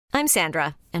I'm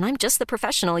Sandra, and I'm just the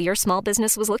professional your small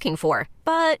business was looking for.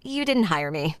 But you didn't hire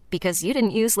me because you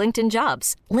didn't use LinkedIn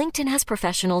Jobs. LinkedIn has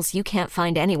professionals you can't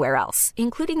find anywhere else,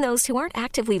 including those who aren't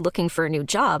actively looking for a new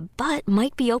job, but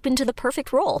might be open to the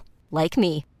perfect role, like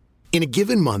me. In a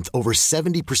given month, over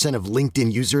 70% of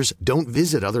LinkedIn users don't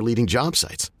visit other leading job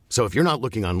sites. So if you're not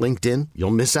looking on LinkedIn,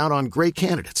 you'll miss out on great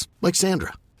candidates like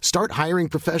Sandra. Start hiring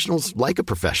professionals like a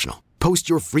professional. Post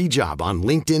your free job on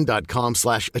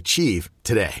linkedin.com/achieve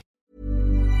today.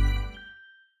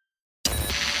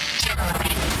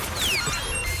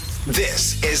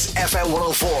 This is FM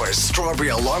 104's Strawberry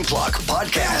Alarm Clock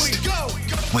Podcast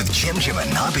with Jim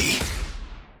and Nobby.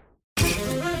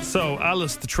 So,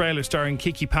 Alice, the trailer starring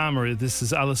Kiki Palmer. This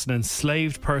is Alice, an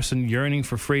enslaved person yearning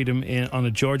for freedom on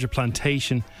a Georgia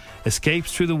plantation,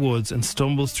 escapes through the woods and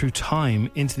stumbles through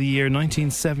time into the year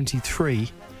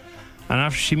 1973. And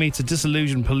after she meets a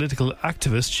disillusioned political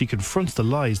activist, she confronts the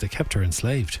lies that kept her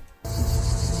enslaved.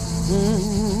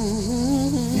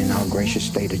 In our gracious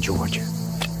state of Georgia,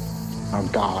 our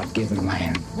God-given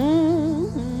land,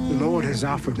 the Lord has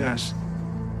offered us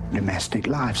domestic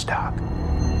livestock.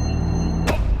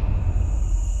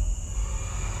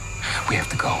 We have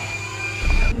to go.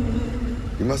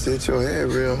 You must have hit your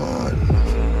head real hard.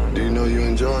 Do you know you're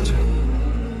in Georgia?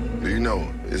 Do you know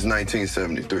it's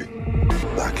 1973?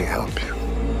 I can help you.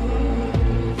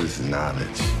 This is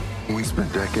knowledge. We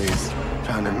spent decades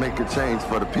trying to make a change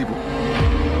for the people.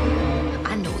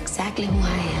 I know exactly who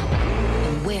I am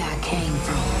and where I came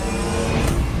from.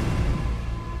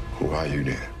 Who are you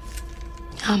then?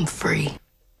 I'm free.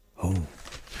 Oh.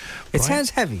 It sounds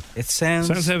heavy. It sounds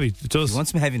heavy. It does. You want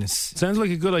some heaviness. Sounds like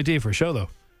a good idea for a show, though.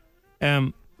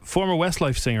 Former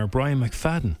Westlife singer Brian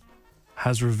McFadden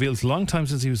has revealed, it's a long time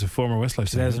since he was a former Westlife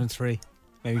singer. 2003,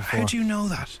 maybe 4. How do you know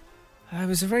that? It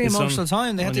was a very emotional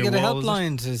time. They had to get a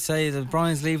helpline to say that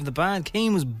Brian's leaving the band.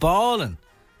 Keane was bawling.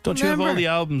 Don't you have all the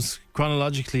albums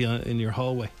chronologically in your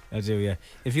hallway? I do, yeah.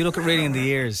 If you look at Reading in the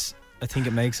Years, I think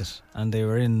it makes it. And they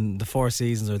were in the Four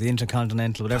Seasons or the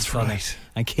Intercontinental, whatever. That's right.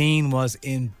 And Keane was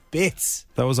in bits.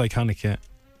 That was iconic, yeah.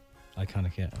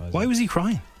 Iconic, yeah. Why was he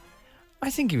crying? I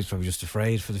think he was probably just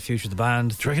afraid for the future of the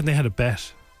band. Do you reckon they had a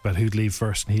bet about who'd leave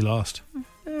first and he lost?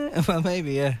 Well,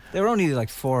 maybe, yeah. They were only like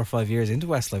 4 or 5 years into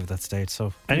Westlife at that stage,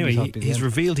 so... Anyway, he's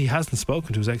revealed he hasn't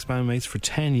spoken to his ex-bandmates for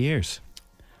 10 years.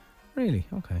 Really?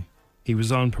 Okay. He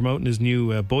was on promoting his new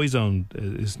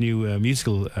Boyzone, his new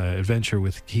musical adventure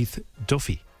with Keith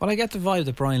Duffy. Well, I get the vibe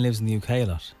that Brian lives in the UK a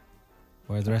lot,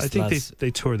 where the rest of the lads... I think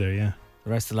they tour there, yeah.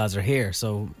 The rest of the lads are here,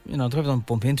 so, you know, they probably don't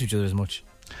bump into each other as much.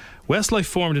 Westlife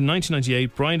formed in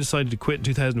 1998. Brian decided to quit in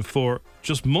 2004,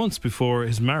 just months before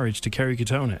his marriage to Kerry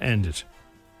Katona ended.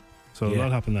 So a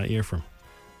lot happened that year for him.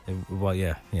 It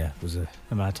was a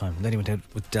mad time. And then he went out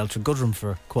with Delta Goodrum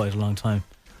for quite a long time.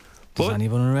 Does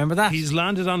anyone remember that? He's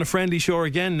landed on a friendly shore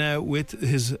again now with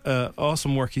his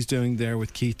awesome work he's doing there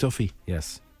with Keith Duffy.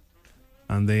 Yes.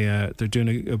 And they're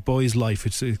doing a boy's life.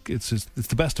 It's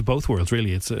the best of both worlds,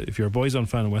 really. If you're a Boyzone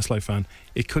fan and Westlife fan,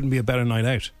 it couldn't be a better night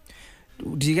out.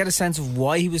 Do you get a sense of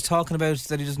why he was talking about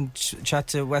that he doesn't chat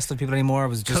to Westlife people anymore?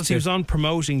 Because he was on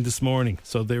promoting this morning,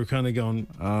 so they were kind of going,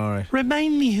 all right,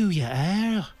 remind me who you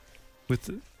are. Is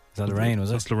that Lorraine,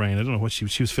 was it? That's Lorraine. I don't know what she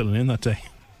was filling in that day.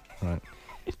 Right.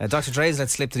 Dr. Dre's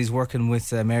let slip that he's working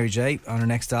with Mary J on her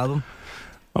next album.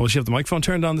 Oh, will she have the microphone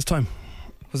turned on this time?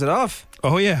 Was it off?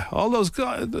 Oh yeah, all those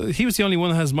guys. He was the only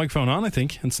one that has the microphone on, I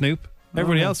think, and Snoop.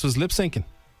 Everybody else was lip syncing.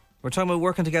 We're talking about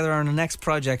working together on the next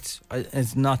project.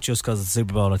 It's not just because it's the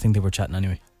Super Bowl. I think they were chatting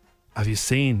anyway. Have you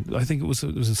seen? I think it was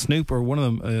a Snoop or one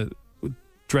of them.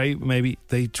 Dre, maybe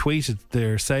they tweeted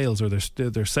their sales or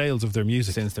their sales of their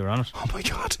music since they were on it. Oh my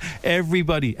god!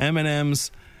 Everybody,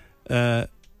 Eminem's,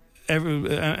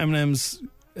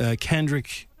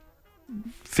 Kendrick,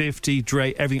 50,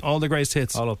 Dre, everything, all the greatest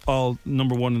hits, all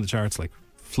number one in the charts, like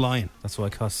flying. That's why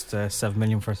it cost $7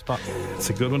 million for a spot.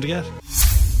 It's a good one to get.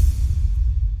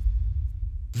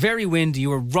 Very windy. You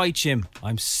were right, Jim.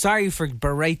 I'm sorry for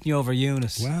berating you over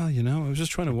Eunice. Well, you know, I was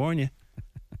just trying to warn you.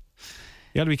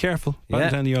 You got to be careful.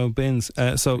 Down your own bins.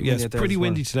 So, yes, pretty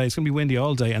windy today. It's going to be windy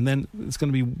all day, and then it's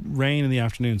going to be rain in the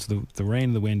afternoon. So the rain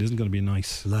and the wind isn't going to be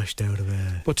nice. Lashed out of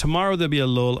it. But tomorrow there'll be a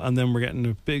lull, and then we're getting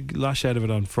a big lash out of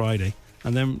it on Friday,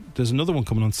 and then there's another one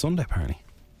coming on Sunday apparently.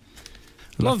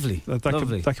 Lovely. That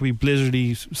could be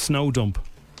blizzardy snow dump.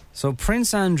 So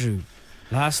Prince Andrew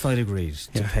last night agreed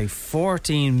to pay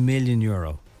 €14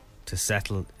 million to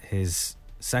settle his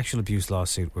sexual abuse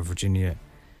lawsuit with Virginia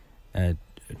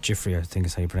Giuffre, I think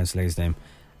is how you pronounce the lady's name.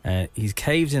 He's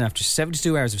caved in after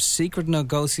 72 hours of secret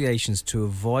negotiations to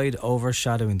avoid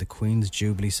overshadowing the Queen's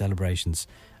Jubilee celebrations.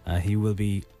 He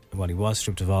was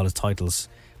stripped of all his titles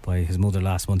by his mother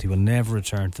last month. He will never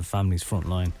return to the family's front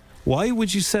line. Why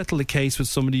would you settle a case with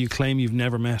somebody you claim you've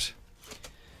never met?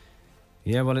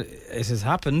 Yeah, well, it has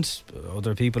happened.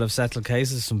 Other people have settled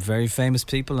cases, some very famous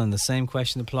people, and the same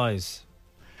question applies.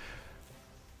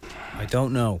 I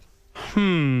don't know.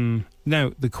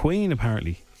 Now, the Queen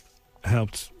apparently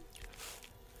helped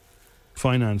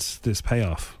finance this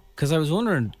payoff. Because I was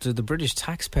wondering, do the British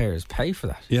taxpayers pay for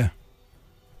that? Yeah.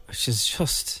 Which is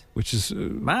just... Which is...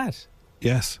 mad.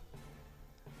 Yes.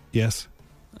 Yes.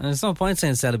 And there's no point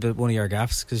saying settle about one of your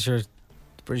gaffes, because the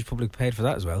British public paid for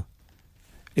that as well.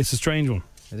 It's a strange one.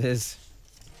 It is.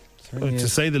 To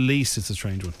say the least, it's a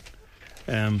strange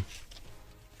one.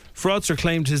 Fraudster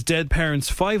claimed his dead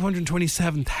parents'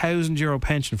 €527,000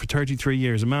 pension for 33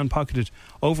 years. A man pocketed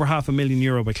over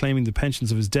 €500,000 by claiming the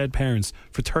pensions of his dead parents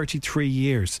for 33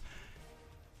 years.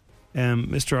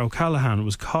 Mr. O'Callaghan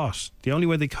was caught. The only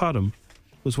way they caught him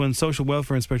was when social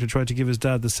welfare inspector tried to give his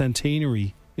dad the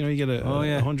centenary. You know, you get a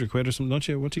 £100 or something, don't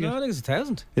you? What do you get? No, I think it's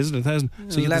 1,000. Is it 1,000?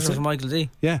 So you get a letter from Michael D.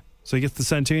 Yeah. So he gets the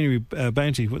centenary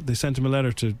bounty. They sent him a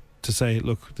letter to say,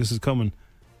 look, this is coming.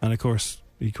 And of course,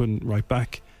 he couldn't write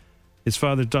back. His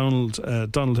father, Donald,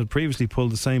 had previously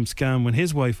pulled the same scam when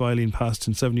his wife, Eileen, passed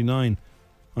in 79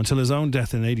 until his own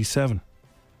death in 87.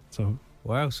 So,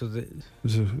 wow, so it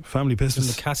was a family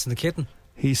business. The cats and the kitten.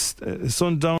 His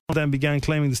son, Donald, then began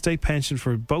claiming the state pension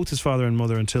for both his father and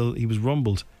mother until he was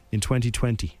rumbled in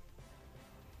 2020.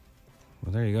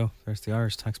 Well, there you go. There's the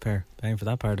Irish taxpayer paying for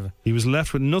that part of it. He was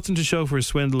left with nothing to show for his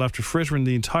swindle after frittering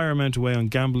the entire amount away on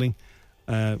gambling,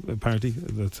 apparently,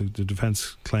 that's the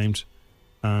defence claimed.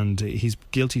 And he's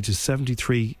guilty to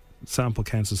 73 sample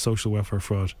counts of social welfare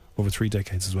fraud over 3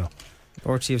 decades as well.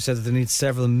 RTÉ have said that they need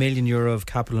several €1 million of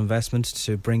capital investment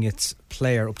to bring its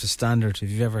player up to standard. If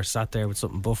you've ever sat there with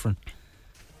something buffering.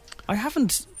 I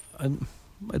haven't.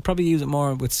 I'd probably use it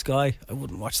more with Sky. I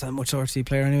wouldn't watch that much RTÉ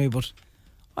player anyway, but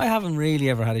I haven't really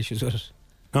ever had issues with it.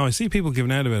 No, I see people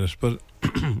giving out about it, but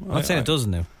I'm not saying it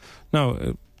doesn't now.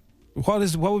 No,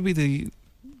 what would be the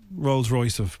Rolls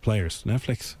Royce of players?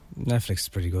 Netflix is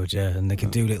pretty good, yeah, and they can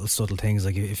do little subtle things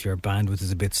like if your bandwidth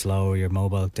is a bit slow or your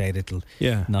mobile data, it'll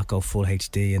not go full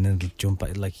HD, and then it'll jump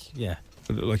back, like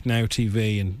Now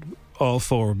TV, and all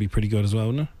 4 would be pretty good as well,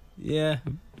 wouldn't it? Yeah,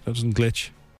 that doesn't glitch.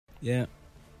 Yeah,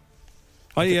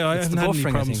 I haven't had any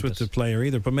problems with the player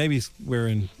either, but maybe we're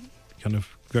in kind of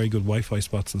very good Wi-Fi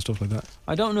spots and stuff like that.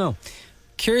 I don't know.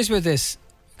 Curious about this,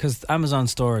 because Amazon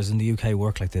stores in the UK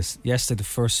work like this. Yesterday, the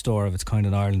first store of its kind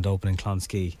in Ireland opened in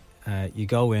Clonskee. You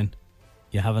go in,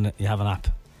 you have an app,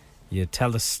 you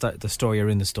tell the store you're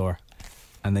in the store,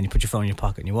 and then you put your phone in your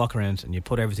pocket and you walk around and you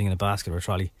put everything in a basket or a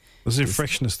trolley. This is a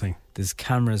frictionless thing. There's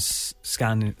cameras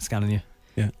scanning you,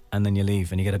 yeah, and then you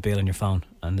leave and you get a bill on your phone,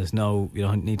 and you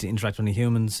don't need to interact with any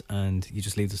humans, and you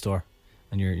just leave the store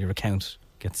and your account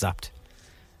gets zapped.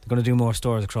 They're going to do more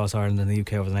stores across Ireland and the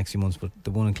UK over the next few months, but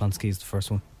the one in Clonskee is the first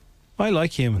one. I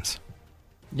like humans.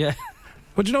 Yeah.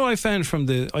 But you know what I found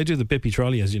I do the Bippy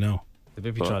trolley, as you know. The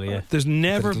Bippy trolley, yeah. There's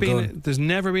never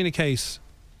been a case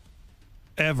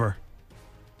ever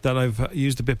that I've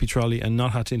used the Bippy trolley and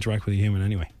not had to interact with a human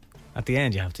anyway. At the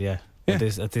end you have to, yeah. At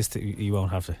this you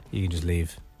won't have to. You can just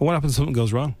leave. Well, what happens if something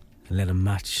goes wrong? And light a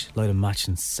match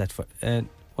and set for...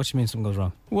 what do you mean something goes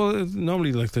wrong? Well,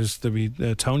 normally there'll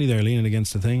be Tony there leaning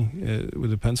against the thing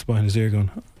with a pencil behind his ear going,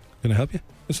 can I help you?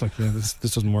 It's like, this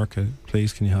doesn't work,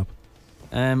 please can you help?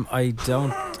 I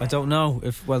don't know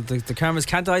if the cameras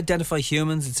can't identify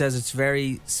humans. It says it's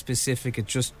very specific. It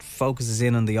just focuses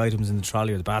in on the items in the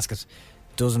trolley or the basket.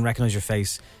 Doesn't recognise your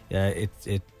face.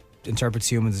 It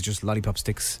interprets humans as just lollipop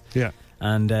sticks. Yeah.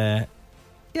 And I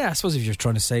suppose if you're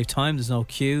trying to save time, there's no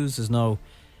queues, there's no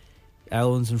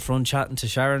Elwyn's in front chatting to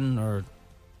Sharon or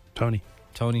Tony.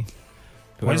 Whoever.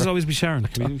 Why does it always be Sharon?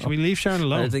 Can we leave Sharon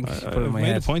alone? I think I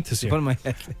made a point this year. Put it in my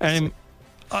head.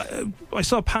 I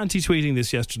saw Panty tweeting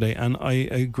this yesterday, and I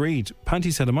agreed.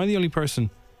 Panty said, am I the only person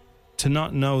to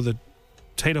not know that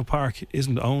Tato Park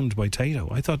isn't owned by Tato?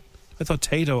 I thought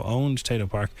Tato owned Tato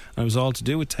Park, and it was all to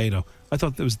do with Tato. I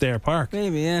thought it was their park.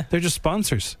 Maybe, yeah. They're just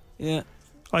sponsors. Yeah.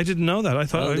 I didn't know that. I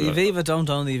thought the Aviva don't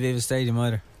own the Aviva Stadium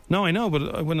either. No, I know,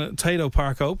 but when Tato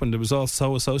Park opened, it was all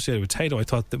so associated with Tato. I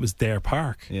thought that was their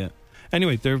park. Yeah.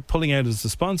 Anyway, they're pulling out as the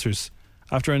sponsors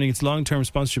after ending its long-term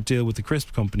sponsorship deal with the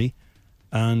Crisp Company.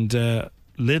 And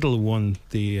Lidl won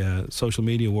the social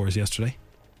media wars yesterday.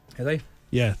 Are they?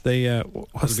 Yeah, they.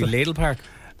 What's the Lidl Park?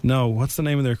 No, what's the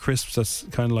name of their crisps? That's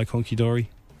kind of like Hunky Dory,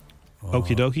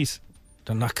 Okie Dokies.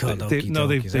 They're not called Okie Dokies. No,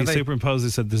 they superimposed. They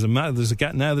said there's a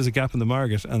gap now. There's a gap in the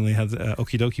market, and they had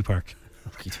Okie Dokie Park.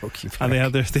 And they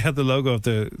had the logo of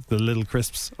the little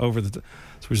crisps over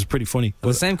which is pretty funny. Well,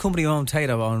 the same company owned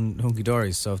Tato on Hunky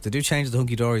Dory's, so if they do change the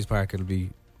Hunky Dory's park, it'll be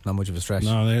not much of a stretch.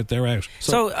 No, they're out.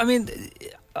 So I mean,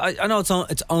 I know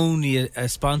it's only a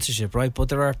sponsorship, right? But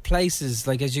there are places,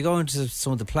 like as you go into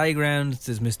some of the playgrounds,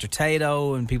 there's Mr.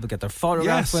 Tato and people get their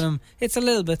photograph with him. It's a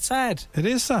little bit sad. It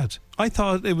is sad. I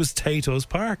thought it was Tato's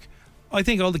park. I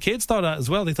think all the kids thought that as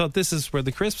well. They thought this is where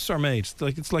the crisps are made.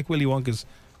 It's like Willy Wonka's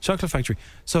chocolate factory.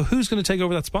 So who's going to take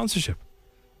over that sponsorship?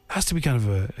 It has to be kind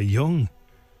of a young,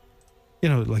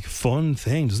 like fun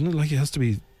thing, doesn't it? Like it has to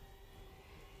be.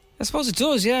 I suppose it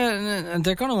does, yeah, and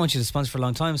they're going to want you to sponsor for a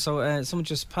long time. So someone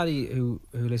Paddy, who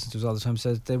listens to us all the time,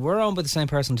 says they were owned by the same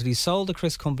person until he sold the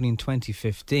Crisp company in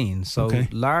 2015. So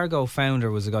Largo founder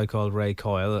was a guy called Ray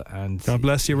Coyle, and God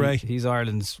bless you, Ray. He's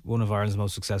one of Ireland's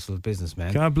most successful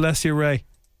businessmen. God bless you, Ray.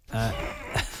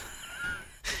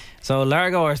 So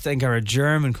Largo, I think, are a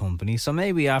German company. So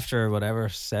maybe after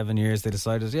 7 years, they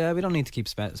decided, we don't need to keep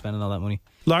spending all that money.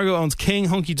 Largo owns King,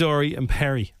 Hunky Dory, and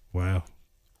Perry. Wow.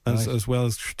 As well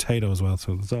as Tato as well,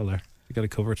 so it's all there. You got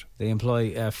it covered. They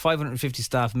employ 550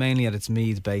 staff, mainly at its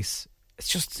Meath base. It's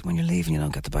just when you're leaving, you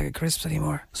don't get the bag of crisps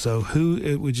anymore. So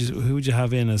who would you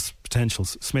have in as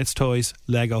potentials? Smith's Toys,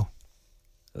 Lego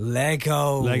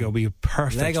would be a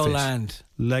perfect Legoland. fit.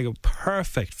 Lego,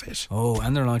 perfect fit. Oh,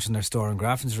 and they're launching their store in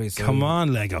Grafton Street. So come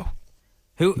on, Lego.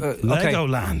 Who?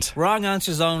 Legoland. Wrong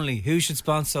answers only. Who should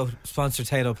sponsor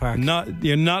Tato Park?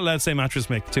 You're not allowed to say Mattress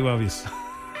Mick. Too obvious.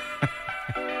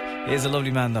 He is a lovely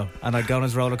man, though, and I'd go on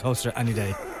his roller coaster any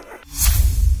day.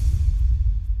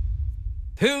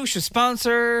 Who should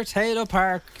sponsor Tato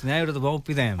Park now that it won't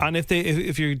be them? And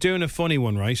if you're doing a funny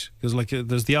one, right? Because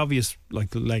there's the obvious, like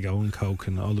the Lego and Coke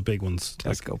and all the big ones.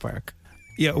 Tesco Park.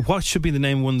 Yeah, what should be the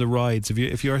name of one of the rides?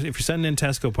 If you're sending in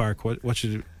Tesco Park, what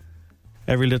should it?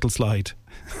 Every Little Slide.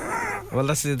 Well,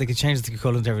 that's it. They could change it to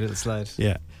call it Every Little Slide.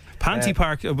 Yeah. Panty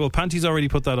Park. Well, Panty's already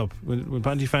put that up. When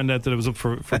Panty found out that it was up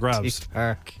for grabs.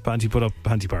 Panty put up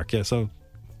Panty Park. Yeah, so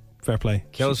fair play.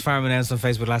 Kells Farm announced on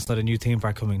Facebook last night a new theme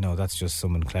park coming. No, that's just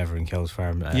someone clever in Kells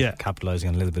Farm capitalising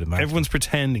on a little bit of marketing. Everyone's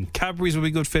pretending. Cadbury's will be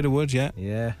a good fit of wood, yeah.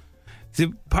 Yeah.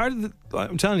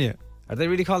 I'm telling you. Are they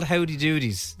really called Howdy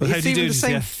Doodies? Well, it's even the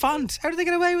same font. How do they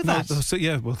get away with that? So,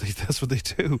 yeah, well, that's what they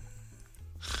do.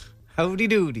 Howdy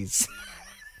Doodies.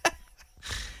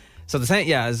 So the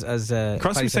same, as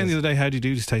Crosby was saying the other day, Howdy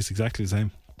Doodies taste exactly the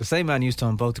same. The same man used to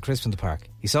own both the crisps and the park.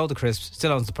 He sold the crisps,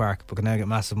 still owns the park, but can now get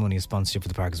massive money as sponsorship for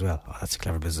the park as well. Oh, that's a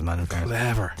clever businessman.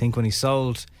 Clever. I think when he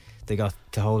sold, they got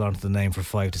to hold on to the name for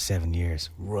 5 to 7 years.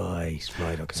 Right,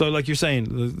 okay. So like you're saying,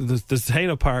 the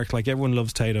Tato Park, like everyone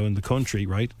loves Tato in the country,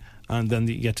 right? And then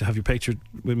you get to have your picture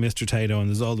with Mr. Tato, and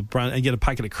there's all the brand, and you get a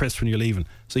packet of crisps when you're leaving.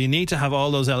 So you need to have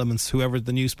all those elements, whoever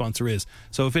the new sponsor is.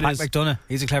 So if it Pat is McDonough,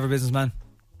 he's a clever businessman.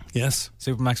 Yes.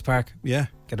 Supermax Park. Yeah.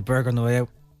 Get a burger on the way out.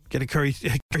 Get a curry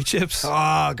chips.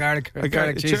 Oh, garlic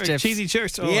cheese chips. Cheesy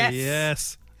chips. Oh,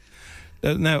 yes.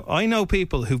 Now, I know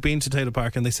people who've been to Tato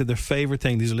Park and they said their favourite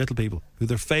thing, these are little people, who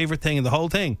their favourite thing in the whole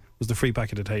thing was the free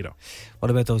packet of Tato.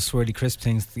 What about those swirly crisp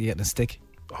things that you get in a stick?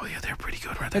 Oh, yeah, they're pretty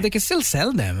good, aren't they? They can still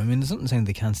sell them. I mean, there's nothing saying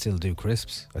they can't still do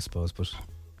crisps, I suppose, but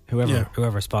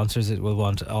whoever sponsors it will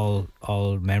want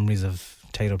all memories of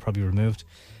Tato probably removed.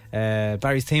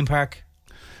 Barry's Theme Park.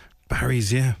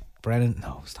 Barry's, yeah. Brennan.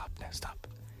 No, stop.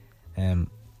 Yeah,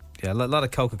 a lot of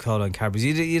Coca-Cola and Cadbury's.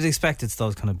 You'd expect it's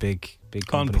those kind of big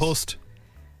companies. On Post.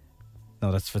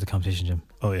 No, that's for the competition, Jim.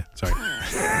 Oh yeah, sorry.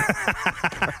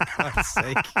 For God's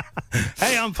sake.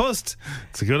 Hey, On Post.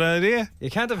 It's a good idea. You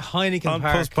can't have Heineken On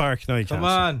Park. Post Park. No, you can't. Come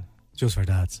on. Just for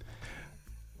dads.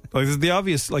 Like there's the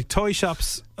obvious, like toy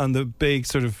shops and the big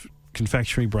sort of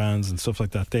confectionery brands and stuff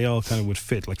like that. They all kind of would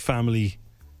fit, like family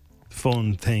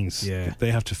fun things. Yeah,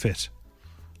 they have to fit.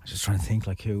 I'm just trying to think,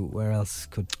 like where else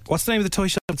could. What's the name of the toy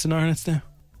shop that's in Ireland now?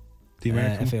 The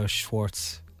American FAO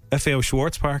Schwartz. FAO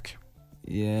Schwartz Park.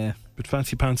 Yeah, bit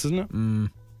fancy pants, isn't it?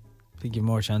 I think you've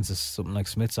more chances something like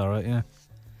Smith's. All right, yeah.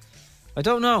 I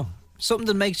don't know, something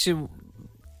that makes you.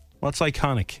 What's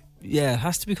iconic? Yeah, it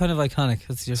has to be kind of iconic.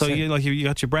 So you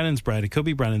got your Brennan's bread. It could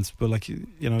be Brennan's, but like you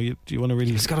want to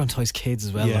really. It's got to entice kids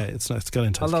as well. Yeah, it's got to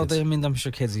entice kids. Although I'm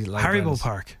sure kids like Haribo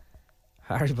Park.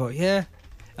 Haribo, yeah.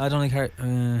 I don't think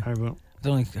Haribo. I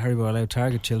don't think Haribo allowed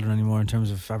target children anymore in terms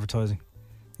of advertising.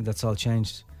 I think that's all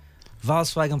changed.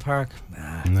 Volkswagen Park,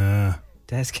 nah.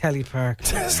 Des Kelly Park,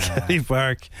 Kelly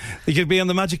Park. You could be on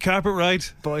the magic carpet ride,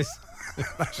 boys.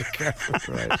 Magic carpet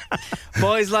ride.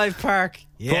 Boys Life Park,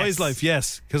 yes. Boys Life,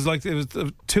 yes, because like it was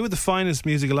two of the finest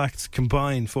musical acts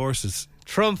combined forces.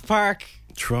 Trump Park.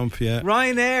 Trump, yeah.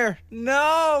 Ryanair,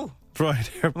 no. Fried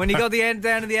air When you park. go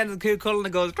down to the end of the Cú Chulainn,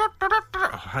 it goes.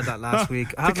 I had that last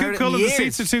week. I The haven't heard Cú it in Chulainn, the years.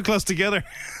 seats are too close together.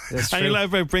 That's And you're true.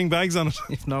 allowed to bring bags on it.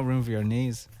 You've no room for your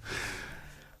knees.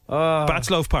 Oh.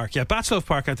 Batchloaf Park. Yeah, Batchloaf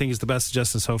Park I think is the best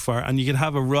suggestion so far. And you can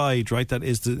have a ride, right, that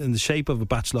is in the shape of a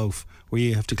batchloaf, where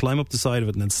you have to climb up the side of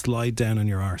it and then slide down on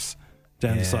your arse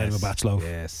down the side of a batchloaf.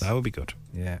 Yes. That would be good.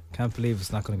 Yeah. Can't believe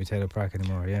it's not going to be Taylor Park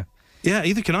anymore, yeah. Yeah,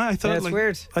 either can I. I thought Yeah, it's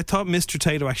weird. I thought Mr.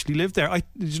 Tato actually lived there.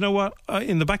 Did you know what?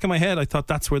 In the back of my head, I thought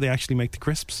that's where they actually make the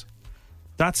crisps.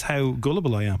 That's how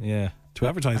gullible I am to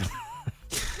advertising.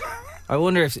 I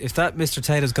wonder if that Mr.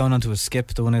 Tato's gone onto a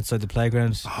skip, the one outside the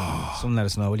playground. Someone let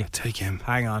us know, will you? Take him.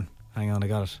 Hang on, I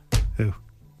got it. Who?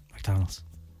 McDonald's.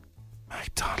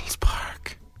 McDonald's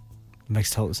Park.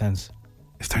 Makes total sense.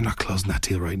 If they're not closing that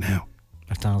deal right now.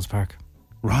 McDonald's Park.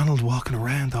 Ronald walking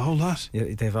around, the whole lot.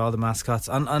 Yeah, they have all the mascots.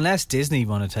 Unless Disney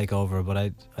want to take over, but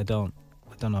I don't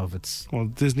know if it's... Well,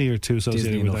 Disney are too associated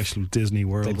Disney with enough. actual Disney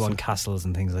World. They'd want castles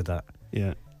and things like that.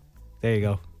 Yeah. There you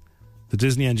go. The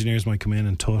Disney engineers might come in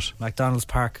and tut. McDonald's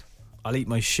Park. I'll eat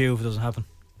my shoe if it doesn't happen.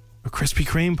 A Krispy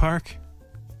Kreme Park.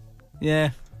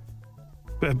 Yeah.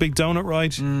 A big donut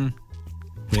ride. Yeah.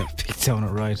 Big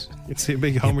donut ride. It's a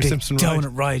big Homer Simpson ride.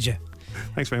 Donut ride, yeah.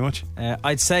 Thanks very much.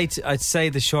 I'd say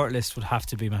the short list would have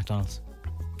to be McDonald's.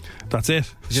 That's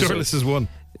it. Just Short list is one.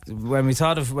 When we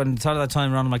thought of that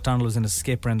time, Ronald McDonald was in a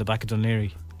skip around the back of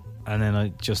Dunleary, and then I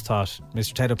just thought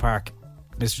Mr. Tato Park,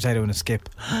 Mr. Tato in a skip,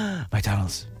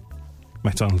 McDonald's.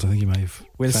 McDonald's, I think you may have.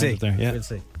 We'll found see. it there. Yeah. We'll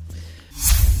see.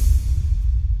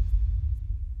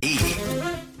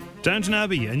 Downton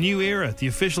Abbey, A New Era, the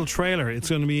official trailer. It's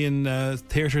going to be in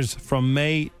theatres from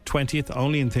May 20th,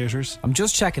 only in theatres. I'm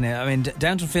just checking it. I mean,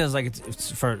 Downton feels like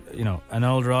it's for an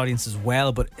older audience as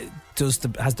well. But has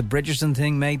the Bridgerton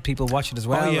thing made people watch it as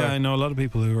well? Oh yeah, or? I know a lot of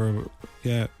people who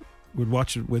would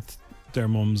watch it with their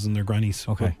mums and their grannies.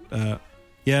 Okay. But,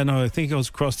 I think it goes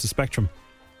across the spectrum.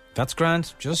 That's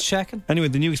grand. Just checking. Anyway,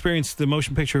 the new experience, the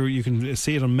motion picture, you can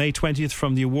see it on May 20th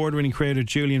from the award-winning creator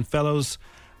Julian Fellows.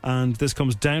 And this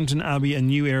comes Downton Abbey, A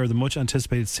New Era, the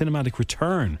much-anticipated cinematic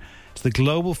return to the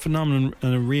global phenomenon,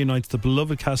 and it reunites the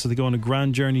beloved cast as they go on a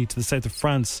grand journey to the south of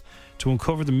France to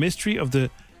uncover the mystery of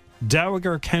the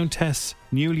Dowager Countess'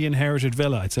 newly inherited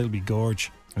villa. I'd say it'll be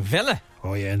gorge. A villa?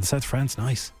 Oh yeah, in the south of France,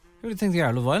 nice. Who do you think they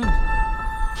are? Love Island?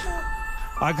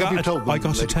 I got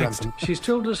a text. She's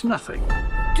told us nothing.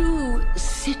 Do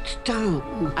sit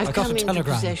down. I've got come a into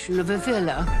telegram. possession of a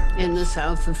villa in the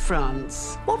south of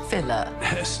France. What villa?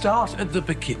 Start at the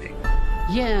beginning.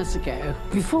 Years ago,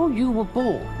 before you were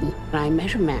born, I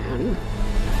met a man.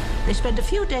 They spend a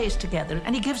few days together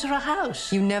and he gives her a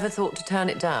house. You never thought to turn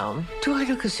it down? Do I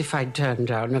look as if I'd turned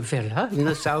down a villa in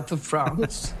the south of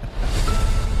France?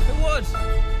 It would.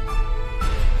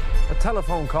 A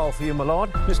telephone call for you, my lord.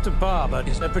 Mr. Barber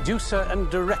is a producer and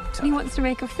director. He wants to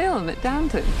make a film at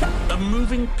Downton. A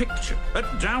moving picture at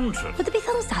Downton. Would there be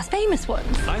film stars, famous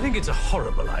ones? I think it's a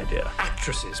horrible idea.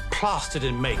 Actresses plastered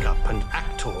in makeup and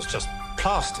actors just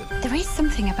plastered. There is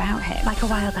something about him, like a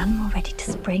wild animal ready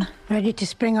to spring. Ready to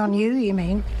spring on you, you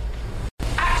mean?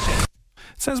 It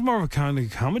sounds more of a kind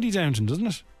of comedy, Downton, doesn't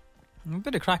it? A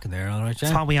bit of crack in there, all right,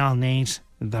 That's all we all need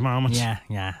at the moment.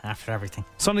 Yeah, after everything.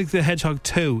 Sonic the Hedgehog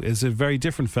 2 is a very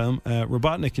different film.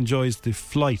 Robotnik Enjoys the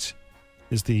Flight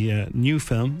is the new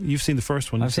film. You've seen the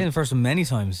first one. I've seen the first one many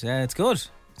times. Yeah, it's good.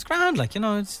 It's grand,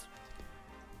 it's...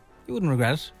 You wouldn't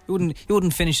regret it. You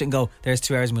wouldn't finish it and go, there's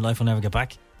 2 hours of my life I'll never get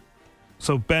back.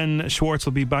 So Ben Schwartz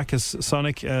will be back as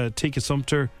Sonic, Tika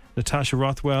Sumpter, Natasha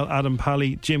Rothwell, Adam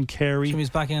Pally, Jim Carrey.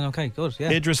 Jimmy's back in, okay, good, yeah.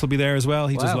 Idris will be there as well.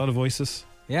 He does Wow. a lot of voices.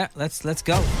 Yeah, let's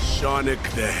go. Sonic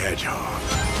the Hedgehog.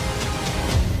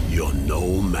 You're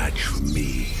no match for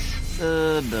me.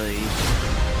 Boy.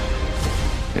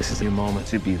 This is your moment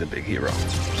to be the big hero.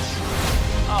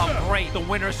 Oh, great, the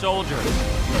Winter Soldier.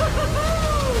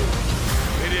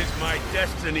 It is my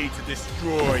destiny to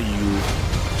destroy you.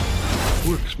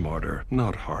 Work smarter,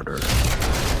 not harder.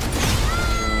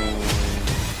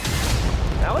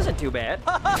 That wasn't too bad.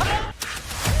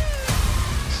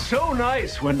 So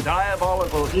nice when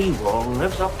diabolical evil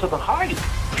lives up to the hype.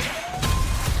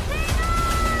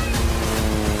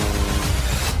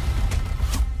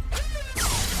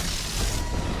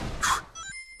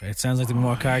 It sounds like there'll be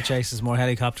more car chases, more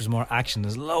helicopters, more action.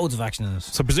 There's loads of action in it.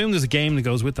 So I presume there's a game that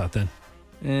goes with that then.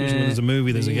 Usually when there's a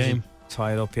movie, there's a game.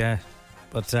 Tie it up, yeah.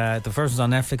 But the first one's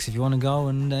on Netflix if you want to go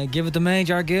and give it the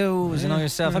major goose, you know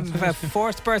yourself. Happy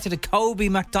 4th birthday to Kobe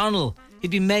McDonald. He'd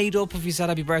be made up if you said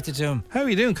happy birthday to him. How are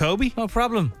you doing, Kobe? No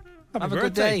problem. Happy Have a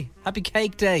good birthday. day. Happy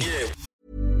cake day.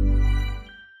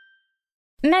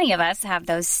 Many of us have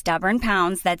those stubborn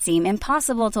pounds that seem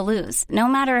impossible to lose, no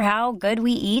matter how good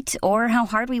we eat or how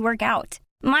hard we work out.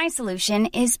 My solution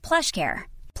is PlushCare.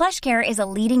 PlushCare is a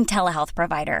leading telehealth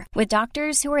provider with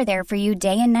doctors who are there for you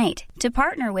day and night to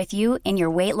partner with you in your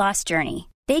weight loss journey.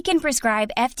 They can prescribe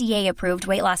FDA-approved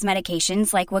weight loss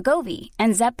medications like Wegovy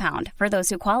and Zepbound for those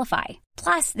who qualify.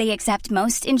 Plus, they accept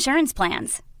most insurance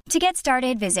plans. To get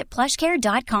started, visit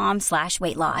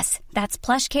plushcare.com/weightloss. That's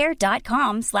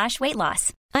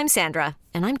plushcare.com/weightloss. I'm Sandra,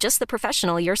 and I'm just the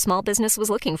professional your small business was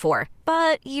looking for.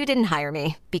 But you didn't hire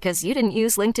me because you didn't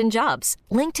use LinkedIn Jobs.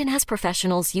 LinkedIn has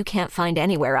professionals you can't find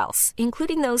anywhere else,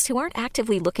 including those who aren't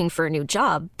actively looking for a new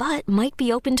job, but might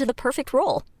be open to the perfect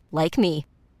role, like me.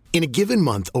 In a given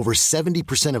month, over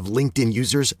 70% of LinkedIn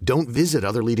users don't visit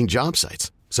other leading job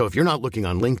sites. So if you're not looking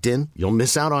on LinkedIn, you'll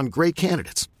miss out on great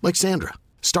candidates like Sandra.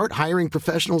 Start hiring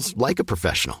professionals like a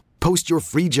professional. Post your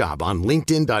free job on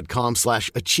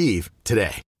linkedin.com/achieve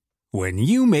today. When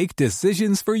you make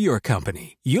decisions for your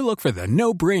company, you look for the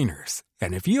no-brainers.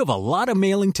 And if you have a lot of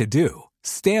mailing to do,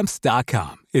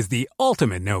 Stamps.com is the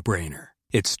ultimate no-brainer.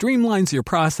 It streamlines your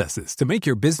processes to make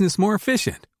your business more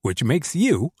efficient, which makes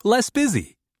you less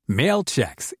busy. Mail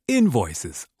checks,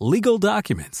 invoices, legal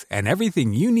documents, and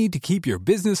everything you need to keep your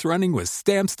business running with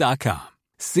Stamps.com.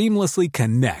 Seamlessly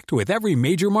connect with every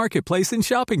major marketplace and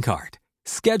shopping cart.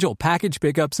 Schedule package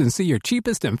pickups and see your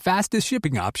cheapest and fastest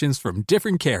shipping options from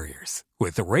different carriers.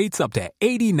 With rates up to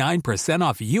 89%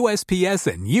 off USPS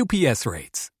and UPS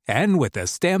rates. And with the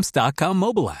Stamps.com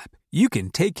mobile app, you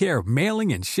can take care of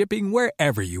mailing and shipping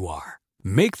wherever you are.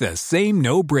 Make the same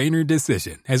no-brainer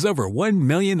decision as over 1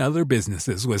 million other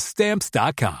businesses with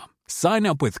Stamps.com. Sign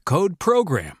up with code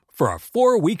PROGRAM for a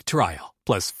 4-week trial,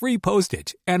 plus free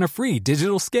postage and a free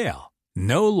digital scale.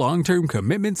 No long-term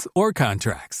commitments or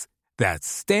contracts. That's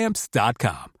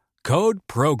Stamps.com. Code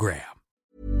PROGRAM.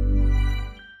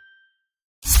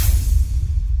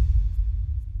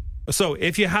 So,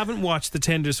 if you haven't watched The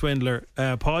Tinder Swindler,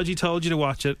 Podgy told you to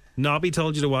watch it. Nobby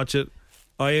told you to watch it.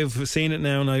 I have seen it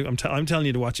now, and I'm telling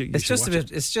you to watch it.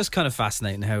 It's just kind of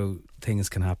fascinating how things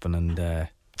can happen. And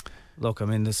look, I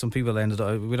mean, there's some people that ended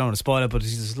up. We don't want to spoil it, but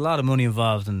there's a lot of money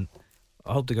involved, and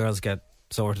I hope the girls get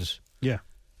sorted. Yeah.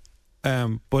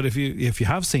 But if you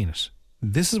have seen it,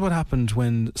 this is what happened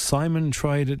when Simon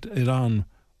tried it on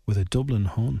with a Dublin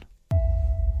hun.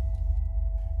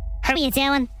 How are you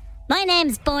doing? My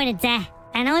name's Bernadette,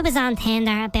 and I was on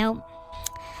Tinder about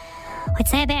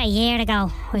a year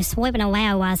ago. I was swiping away,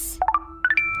 I was.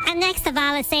 And next of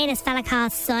all, I see this fella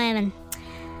called Simon.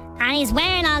 And he's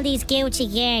wearing all these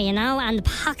Gucci gear, you know, and the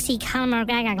poxy Conor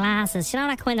McGregor glasses, you know,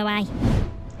 that kind of way.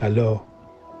 Hello,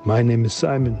 my name is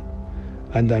Simon,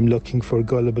 and I'm looking for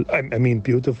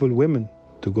beautiful women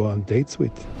to go on dates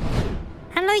with.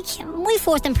 And my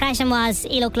first impression was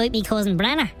he looked like me cousin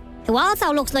Brenner, who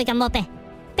also looks like a muppet.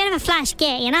 Bit of a flash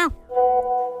git, you know.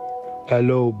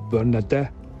 Hello,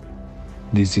 Bernadette.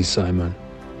 This is Simon.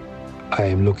 I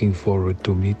am looking forward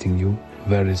to meeting you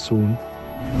very soon.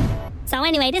 So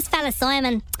anyway, this fella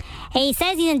Simon, he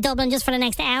says he's in Dublin just for the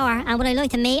next hour, and would I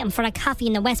like to meet him for a coffee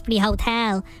in the Westbury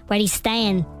Hotel where he's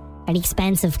staying at the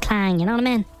expensive Clang, you know what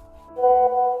I mean?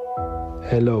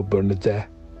 Hello, Bernadette.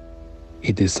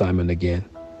 It is Simon again.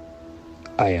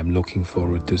 I am looking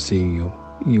forward to seeing you.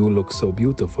 You look so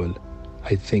beautiful.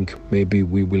 I think maybe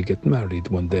we will get married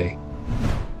one day.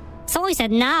 So I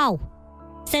said no.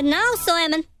 No,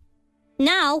 Simon.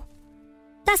 No.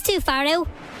 That's too far out.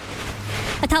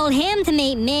 I told him to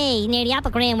meet me near the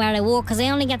Apple Green where I work, because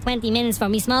I only get 20 minutes for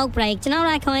me smoke break. Do you know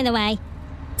that kind of way?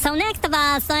 So next of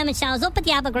all, Simon shows up at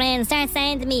the Apple Green and starts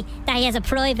saying to me that he has a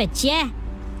private jet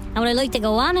and would I like to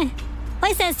go on it.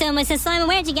 I says to him, Simon,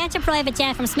 where'd you get your private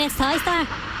jet? From Smith's Toy Store?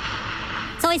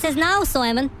 So he says, no,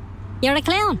 Simon, you're a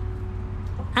clown.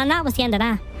 And that was the end of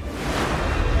that.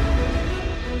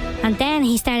 And then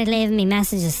he started leaving me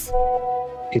messages.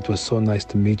 It was so nice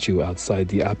to meet you outside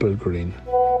the Apple Green.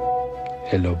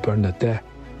 Hello, Bernadette.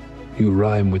 You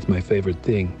rhyme with my favorite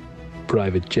thing,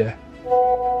 private jet.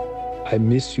 I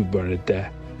miss you,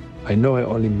 Bernadette. I know I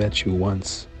only met you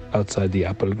once outside the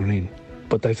Apple Green,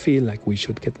 but I feel like we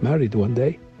should get married one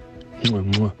day.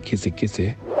 Mwah, mwah, kissy,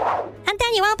 kissy. And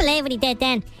then you won't believe what he did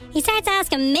then. He starts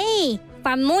asking me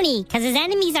for money because his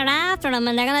enemies are after him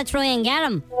and they're going to try and get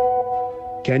him.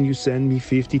 Can you send me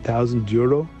 50,000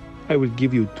 euro? I will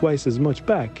give you twice as much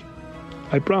back.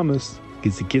 I promise.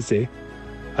 Kissy, kissy.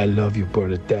 I love you,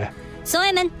 Bernadette.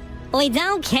 Simon, I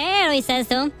don't care, I says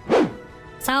to him.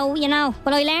 So, you know,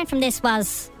 what I learned from this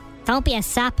was, don't be a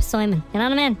sap, Simon. You know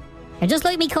what I mean? You're just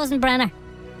like me cousin Brenner.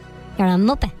 You're a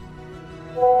muppet.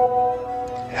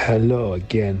 Hello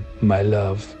again, my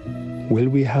love. Will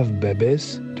we have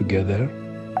babies together?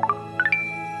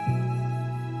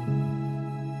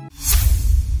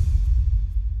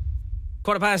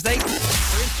 Quarter past 8 for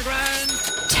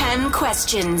Instagram. 10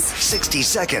 questions. 60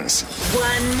 seconds.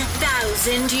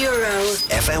 €1,000.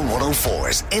 FM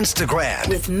 104's Instagram.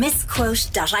 With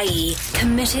misquote.ie.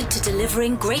 Committed to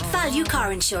delivering great value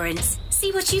car insurance.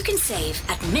 See what you can save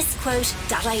at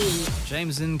misquote.ie.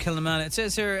 James in Kilnaman. It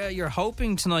says here you're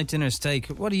hoping tonight dinner steak.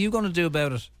 What are you going to do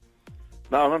about it?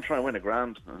 No, I'm trying to win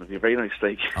 $1,000. It'd be a very nice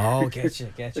steak. Oh,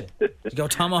 getcha. You go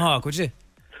tomahawk, would you?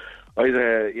 I'd get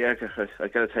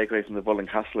a takeaway from the Bull and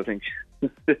Castle, I think.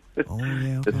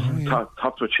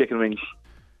 Topped with chicken wings.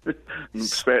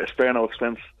 spare no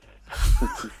expense.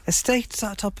 A steak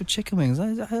topped with chicken wings?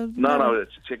 No,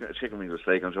 it's chicken wings with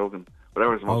steak, I'm joking.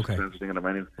 Whatever's the most expensive thing on the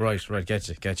menu. Right,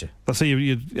 getcha. Well, so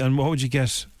and what would you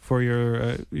get for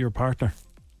your partner?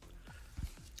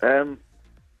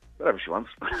 Whatever she wants.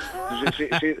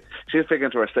 She's big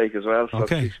into her steak as well, so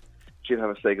she'd have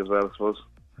a steak as well, I suppose.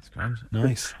 That's grand.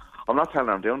 Nice. I'm not telling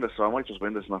her I'm doing this, so I might just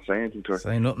win this and not say anything to her.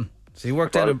 Say nothing. So you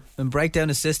worked out a breakdown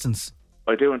assistance?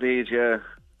 I do indeed, yeah.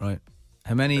 Right.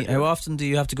 How often do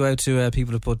you have to go out to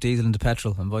people to put diesel into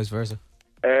petrol and vice versa?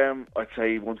 I'd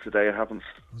say once a day it happens.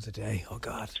 Once a day? Oh,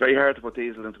 God. It's very hard to put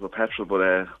diesel into a petrol,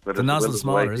 but the nozzle is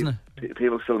smaller, isn't it?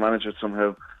 People still manage it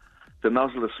somehow. The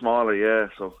nozzle is smaller, yeah,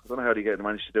 so I don't know how they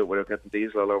manage to do it without getting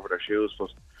diesel all over their shoes, but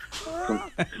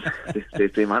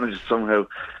they manage it somehow.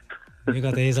 You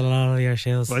got diesel all over your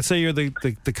shoes. Well, I'd say you're the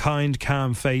kind,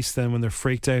 calm face then when they're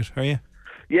freaked out, are you?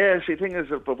 Yeah, see, the thing is,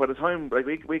 but by the time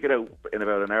we get out in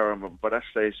about an hour, and by that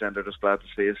stage then they're just glad to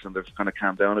see us and they've kind of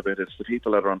calmed down a bit. It's the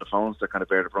people that are on the phones that kind of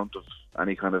bear the brunt of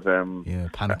any kind of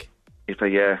panic.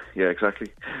 Yeah,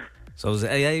 exactly. So is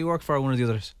it AA you work for or one of the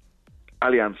others?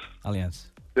 Allianz.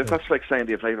 That's like saying,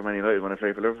 do you play for Man United when I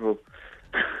play for Liverpool?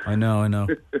 I know.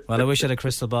 Well, I wish I had a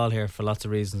crystal ball here for lots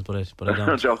of reasons, but I don't.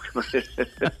 I'm joking.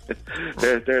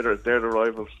 they're the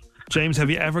rivals. James, have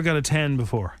you ever got a 10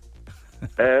 before?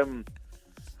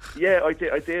 Yeah, I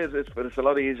did. But it's a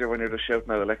lot easier when you're just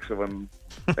shouting out Alexa when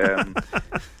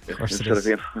instead of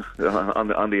being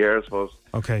on the air, I suppose.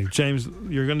 Okay, James,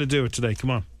 you're going to do it today. Come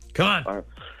on. Can I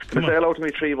say hello to my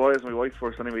 3 boys and my wife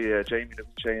first? Anyway, Jamie,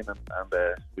 Shane, and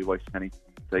my wife Penny.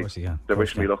 They're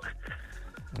wishing me luck.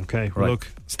 Okay, right. Look,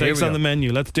 steaks on the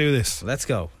menu. Let's do this. Let's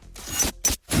go.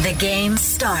 The game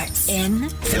starts in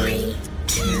 3,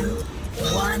 2,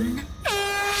 1.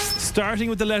 Starting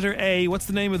with the letter A, what's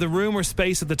the name of the room or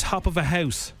space at the top of a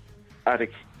house?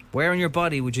 Attic. Where on your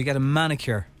body would you get a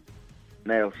manicure?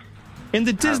 Nails. In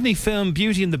the Disney film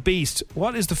Beauty and the Beast,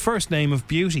 what is the first name of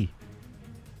Beauty?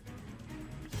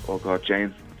 Oh God,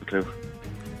 Jane. Clue.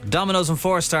 Domino's and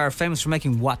 4-star, famous for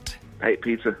making what? Hey,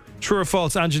 pizza. True or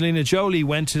false, Angelina Jolie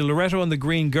went to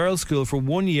Loretto-on-the-Green Girls' School for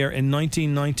 1 year in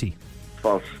 1990?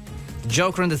 False.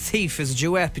 Joker and the Thief is a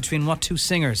duet between what 2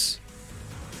 singers?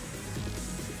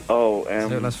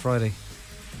 Last Friday.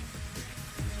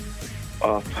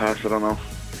 Oh, pass, I don't know.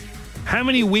 How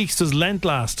many weeks does Lent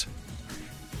last?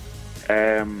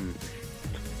 6.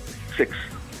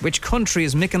 Which country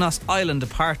is Mykonos Island a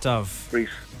part of? Greece.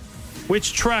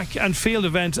 Which track and field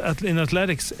event in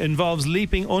athletics involves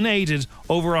leaping unaided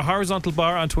over a horizontal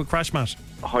bar onto a crash mat?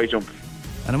 A high jump.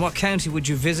 And in what county would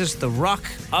you visit the Rock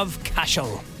of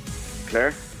Cashel?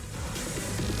 Clare.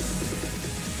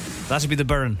 That would be the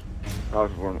Burren. I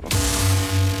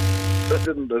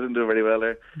didn't do very well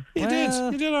there. You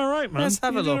did all right, man. Let's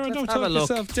have a look. Don't talk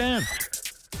yourself down.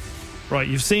 Right,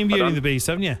 you've seen Beauty and the Beast,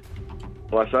 haven't you?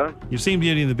 What's that? You've seen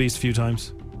Beauty and the Beast a few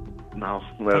times. No.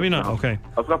 Have you not? No. Okay.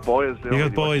 I've got boys. You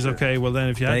got boys, okay. Well, then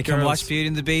if you had they girls... can watch Beauty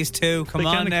and the Beast too. Come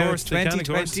on now, it's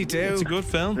 2022. It's a good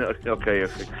film. Okay.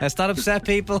 Let's not upset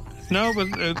people. No, but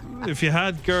if you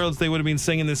had girls, they would have been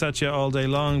singing this at you all day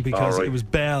long because it was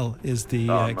Belle is the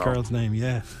girl's name,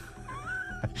 yeah.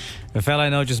 A fella I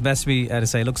know just messaged me to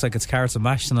say, looks like it's carrots and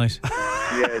mash tonight.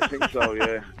 Yeah, I think so,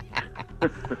 yeah.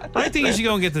 I think you should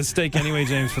go and get the steak anyway,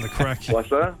 James, for the crack. What's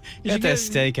that? Get the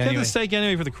steak anyway. Get the steak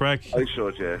anyway for the crack. I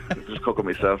should, yeah. Just cook it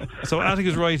myself. So Attic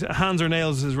is right. Hands or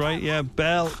nails is right. Yeah,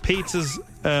 Belle, pizzas.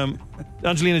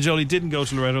 Angelina Jolie didn't go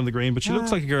to Loretto on the Green, but she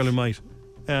looks like a girl who might.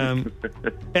 Ed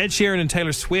Sheeran and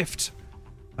Taylor Swift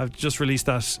have just released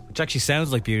that. Which actually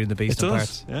sounds like Beauty and the Beast. It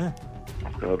does, yeah.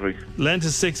 Lent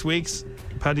is 6 weeks.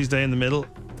 Paddy's Day in the middle.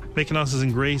 Mykonos is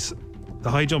in Greece. The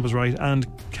high jump is right. And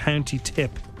County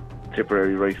Tip.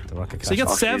 Tipperary, right. So you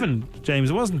got 7,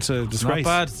 James. It wasn't a disgrace. Not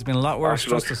bad. It's been a lot worse.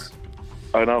 Trust us.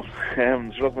 I know.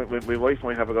 So look, my wife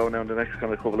might have a go now in the next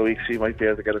kind of couple of weeks. She might be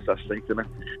able to get us that steak dinner.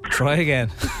 Try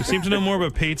again. You seem to know more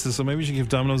about pizza, so maybe you should give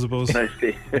Domino's a buzz. Nice.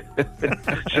 She's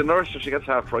a nurse, so she gets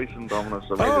half price in Domino's.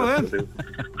 So maybe that's what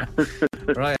we'll do.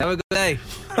 Right, have a good day.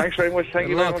 Thanks very much. Thank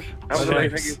you very much. Have a good day.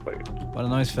 Thank you. Bye. What a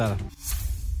nice fella.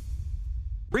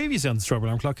 Previously on the Strawberry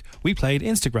Alarm Clock, we played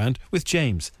Instagram with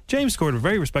James. James scored a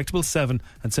very respectable 7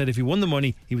 and said if he won the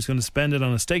money, he was going to spend it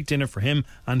on a steak dinner for him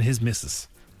and his missus.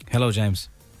 Hello, James.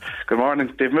 Good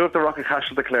morning. They've moved the Rocket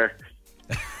Castle to Clare.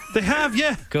 They have,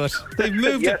 yeah. Good. They've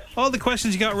moved it. All the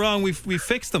questions you got wrong, we've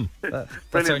fixed them.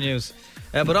 That's our news.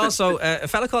 But also, a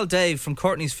fella called Dave from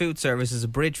Courtney's Food Service is a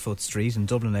Bridgefoot Street in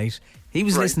Dublin 8. He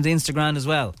was listening to Instagram as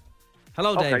well.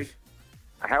 Hello, Dave.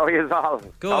 How are you all?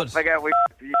 Good. Don't forget, we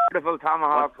have beautiful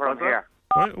tomahawk from here.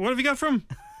 What have you got from?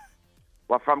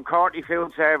 We're from Courtney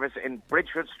Food Service in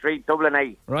Bridgefoot Street, Dublin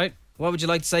 8. Right. What would you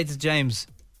like to say to James?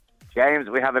 James,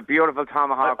 we have a beautiful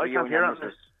tomahawk for you and your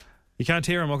missus. You can't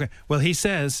hear him, okay. Well, he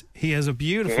says he has a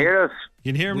beautiful... Can you hear us?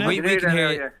 You can hear him now? We can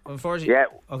hear you. Unfortunately. Yeah.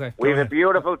 Okay. We have a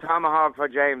beautiful tomahawk for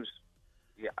James.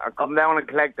 Yeah, I'll come down and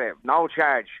collect it. No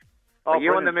charge. For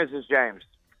you and the missus, James.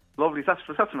 Lovely. That's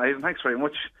amazing. Thanks very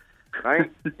much.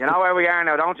 Right? You know where we are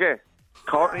now, don't you?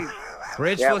 Courtney's.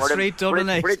 Bridgefoot Street, Dublin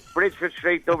 8. Bridgefoot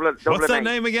Street, Dublin 8. What's that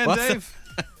name again, Dave?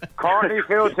 Courtney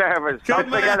Food Service. Don't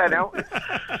forget it now.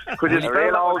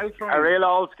 A real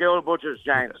old school butcher's,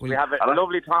 James. We have a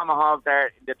lovely tomahawk there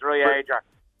in the dry age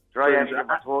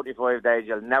for 45 days.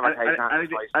 You'll never taste that.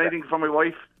 Anything from my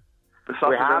wife?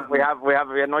 We have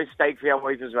a nice steak for your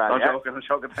wife as well. I'm joking.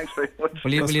 Thanks very much.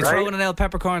 Will you throw in an El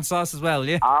peppercorn sauce as well, will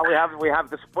you? We have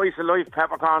the Spice of Life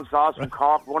peppercorn sauce from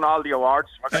Cork. Won all the awards.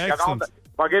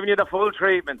 We're giving you the full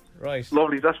treatment. Right.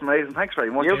 Lovely. That's amazing. Thanks very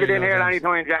much. You get in here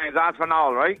anytime, James. Ask for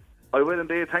Noel, right? I will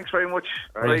indeed. Thanks very much.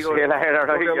 Right. See you later.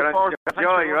 Right.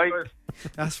 Enjoy, right?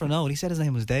 Ask for Noel. He said his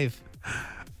name was Dave.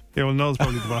 Yeah, well, Noel's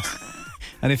probably the boss.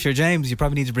 And if you're James, you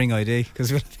probably need to bring ID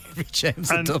because we'll be James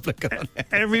in Dublin.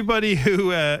 Everybody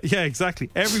who,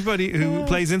 everybody who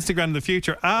plays Instagram in the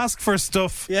future, ask for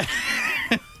stuff. Yeah.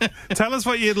 Tell us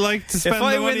what you'd like to spend. If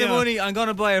I win the money, I'm going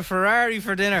to buy a Ferrari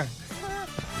for dinner.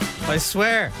 I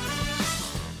swear.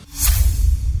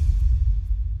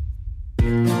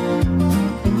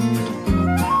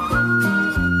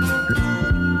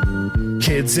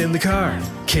 Kids in the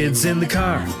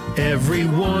car,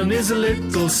 everyone is a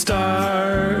little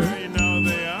star. You know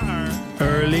they are.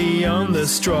 Early on the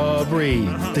Strawberry,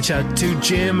 they chat to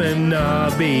Jim and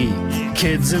Nobby.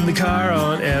 Kids in the car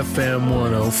on FM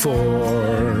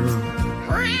 104.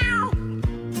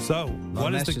 So,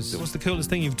 what's the coolest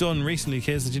thing you've done recently,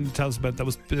 kids, that you need to tell us about that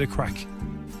was a bit of crack?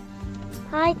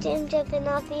 Hi, Jim and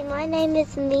Nobby. My name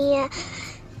is Mia,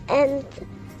 and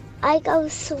I go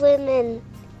swimming.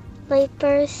 My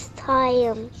first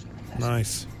time.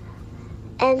 Nice.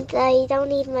 And I don't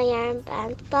need my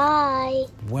armband. Bye.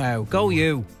 Wow, go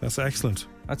you. That's excellent.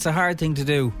 That's a hard thing to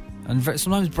do. And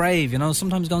sometimes brave, you know.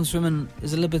 Sometimes going swimming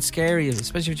is a little bit scary,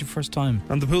 especially with your first time.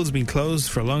 And the pool's been closed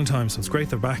for a long time, so it's great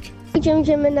they're back. Hi,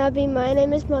 Jim and Nobby. My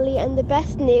name is Molly, and the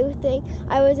best new thing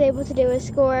I was able to do is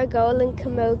score a goal in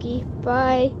Camogie.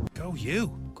 Bye. Go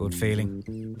you. Good feeling.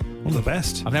 One of the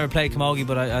best. I've never played camogie,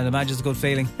 but I'd imagine it's a good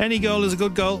feeling. Any goal is a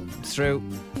good goal. It's true.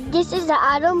 This is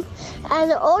Adam,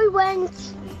 and I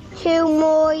went to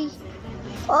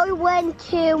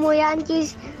my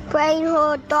auntie's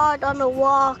brainhood dog on a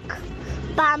walk.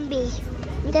 Bambi.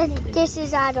 This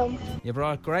is Adam. You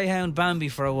brought Greyhound Bambi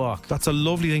for a walk. That's a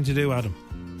lovely thing to do, Adam.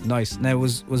 Nice. Now,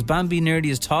 was Bambi nearly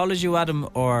as tall as you, Adam,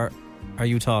 or are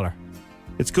you taller?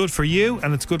 It's good for you,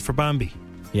 and it's good for Bambi.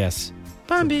 Yes.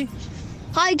 Bambi.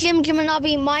 Hi, Jim and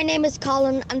Nobby. My name is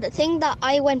Colin, and the thing that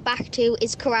I went back to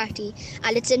is karate,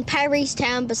 and it's in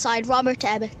Perrystown beside Robert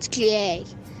Abbott's GA.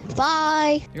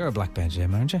 Bye. You're a black belt,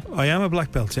 Jim, aren't you? I am a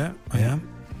black belt, yeah. I am.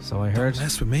 So I heard. Don't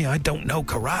mess with me. I don't know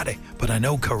karate, but I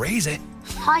know crazy.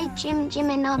 Hi, Jim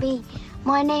and Nobby.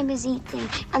 My name is Ethan,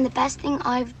 and the best thing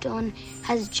I've done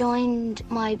has joined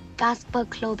my basketball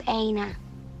club, ANA.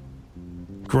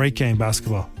 Great game,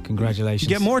 basketball. Congratulations. You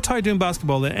get more tired doing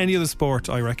basketball than any other sport,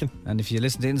 I reckon. And if you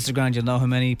listen to Instagram, you'll know how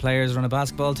many players are on a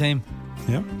basketball team.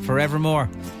 Yeah. Forevermore.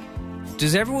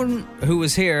 Does everyone who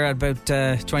was here about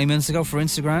 20 minutes ago for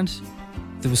Instagram,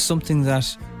 there was something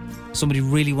that somebody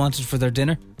really wanted for their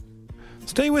dinner?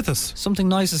 Stay with us. Something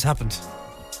nice has happened.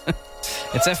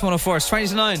 It's F104. It's 20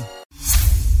 to 9.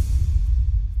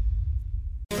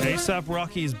 ASAP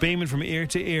Rocky is beaming from ear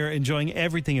to ear, enjoying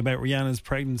everything about Rihanna's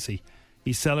pregnancy.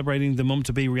 He's celebrating the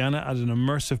mum-to-be Rihanna at an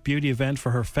immersive beauty event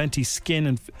for her Fenty Skin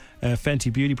and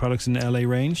Fenty Beauty products in the LA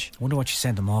range. I wonder what she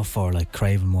sent him off for, like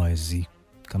craving-wise. Is he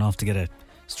gone off to get a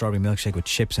strawberry milkshake with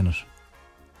chips in it?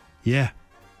 Yeah.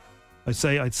 I'd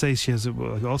say she has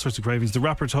all sorts of cravings. The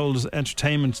rapper told us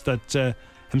Entertainment that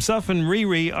himself and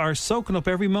Riri are soaking up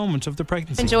every moment of the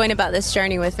pregnancy. Enjoying about this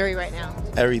journey with Riri right now?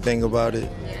 Everything about it.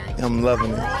 I'm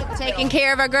loving it. Taking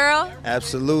care of our girl?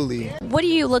 Absolutely. What are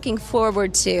you looking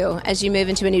forward to as you move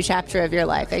into a new chapter of your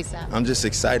life, ASAP? I'm just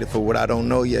excited for what I don't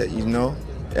know yet, you know?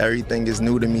 Everything is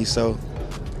new to me, so,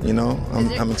 you know,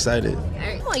 I'm excited.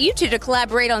 I want you two to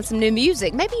collaborate on some new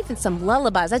music, maybe even some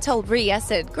lullabies. I told Ree, I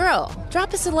said, girl,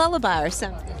 drop us a lullaby or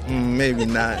something. Maybe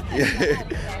not.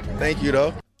 Thank you,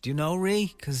 though. Do you know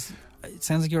Ree? Because it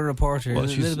sounds like you're a reporter. Well,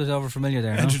 You're a little bit over familiar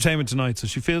there. Entertainment Tonight, so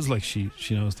she feels like she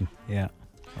knows them. Yeah.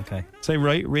 Okay. Say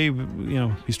right, Ree,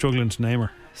 he's struggling to name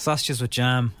her. Sausages with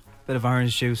jam, bit of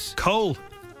orange juice. Coal.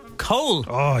 Coal?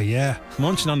 Oh, yeah.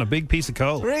 Munching on a big piece of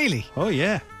coal. Really? Oh,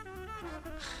 yeah.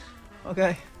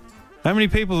 Okay. How many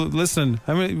people listening?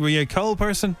 Were you a coal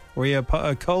person? Were you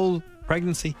a coal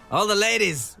pregnancy? All the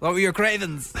ladies, what were your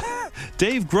cravings?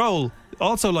 Dave Grohl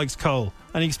also likes coal,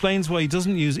 and he explains why he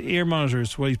doesn't use ear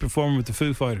monitors while he's performing with the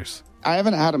Foo Fighters. I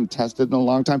haven't had them tested in a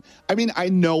long time. I mean, I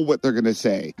know what they're going to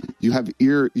say. You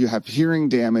have hearing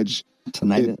damage,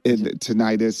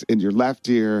 tinnitus in your left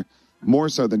ear, more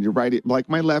so than your right ear. Like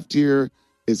my left ear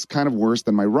is kind of worse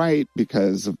than my right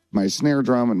because of my snare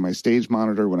drum and my stage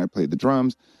monitor when I played the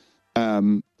drums.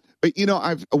 But you know,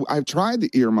 I've tried the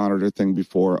ear monitor thing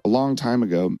before a long time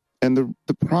ago, and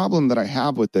the problem that I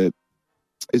have with it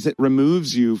is it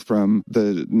removes you from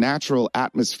the natural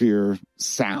atmosphere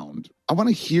sound. I want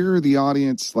to hear the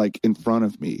audience like in front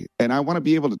of me, and I want to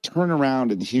be able to turn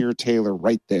around and hear Taylor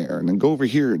right there, and then go over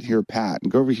here and hear Pat,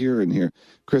 and go over here and hear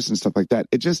Chris and stuff like that.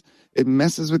 It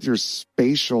messes with your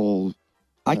spatial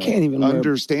I can't even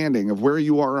understanding of where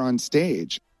you are on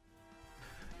stage.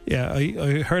 Yeah,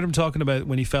 I heard him talking about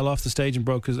when he fell off the stage and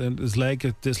broke his leg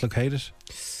got dislocated.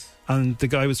 And the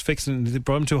guy was fixing it. They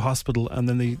brought him to a hospital, and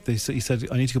then he said,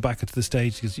 I need to go back into the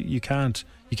stage. He goes, you can't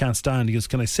stand. He goes,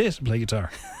 can I sit and play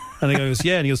guitar? And the guy goes,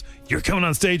 yeah. And he goes, you're coming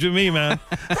on stage with me, man.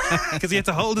 Because he had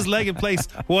to hold his leg in place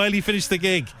while he finished the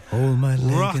gig. Hold my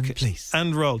leg Rock in place.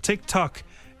 And roll. TikTok.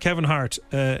 Kevin Hart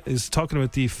is talking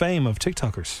about the fame of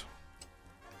TikTokers.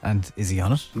 And is he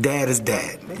on it? Dad is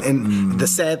dad. And the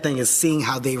sad thing is seeing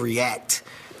how they react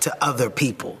to other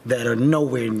people that are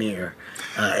nowhere near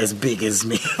as big as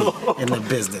me in the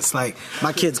business. Like,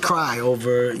 my kids cry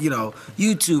over,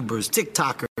 YouTubers,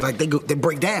 TikTokers. Like, they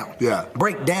break down. Yeah.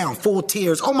 Break down, full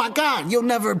tears. Oh, my God, you'll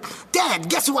never... Dad,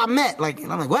 guess who I met? Like,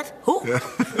 and I'm like, what? Who? Yeah.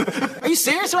 Are you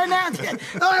serious right now? Dad?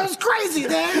 Oh, it was crazy,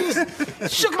 Dad. He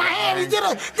just shook my hand. He did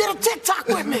a TikTok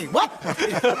with me. What?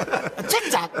 A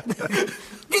TikTok?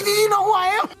 Do you know who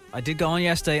I am? I did go on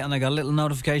yesterday and I got a little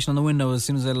notification on the window as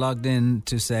soon as I logged in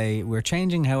to say we're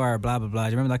changing how our blah blah blah.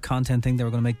 Do you remember that content thing they were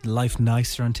going to make life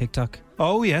nicer on TikTok?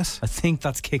 Oh yes, I think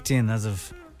that's kicked in as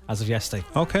of yesterday.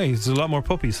 Okay, there's a lot more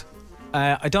puppies.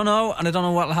 I don't know, and I don't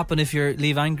know what will happen if you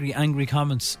leave angry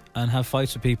comments and have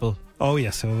fights with people. Oh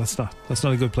yes, so that's not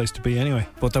a good place to be anyway.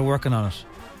 But they're working on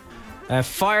it.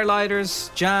 Fire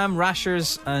lighters, jam,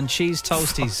 rashers, and cheese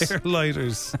toasties. Fire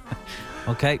lighters.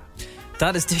 Okay.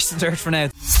 That is Dish the Dirt for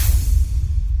now.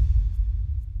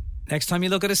 Next time you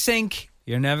look at a sink,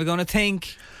 you're never going to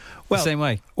think the same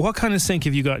way. What kind of sink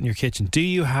have you got in your kitchen? Do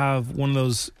you have one of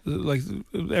those, like,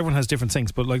 everyone has different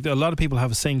sinks, but like a lot of people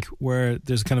have a sink where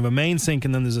there's kind of a main sink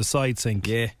and then there's a side sink.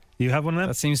 Yeah. Do you have one of them?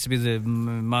 That seems to be the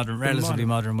relatively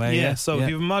modern way. Yeah, so if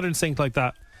you have a modern sink like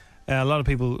that, a lot of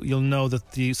people, you'll know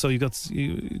that you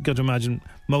got to imagine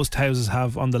most houses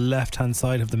have on the left hand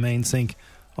side of the main sink.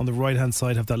 On the right hand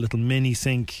side have that little mini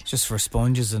sink. Just for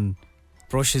sponges and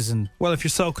brushes and... Well, if you're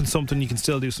soaking something, you can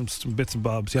still do some bits and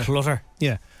bobs. Yeah. Clutter.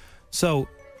 Yeah. So,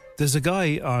 there's a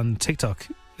guy on TikTok.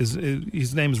 His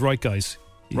name is Right Guys.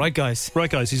 Right Guys. Right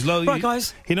Guys. He's Right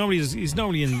Guys. He's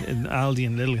normally in Aldi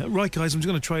and Lidl. Right Guys, I'm just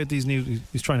going to try out these new...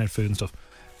 He's trying out food and stuff.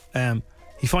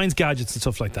 He finds gadgets and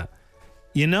stuff like that.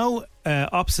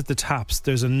 Opposite the taps,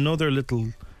 there's another little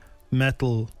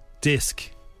metal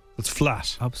disc that's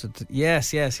flat. Opposite.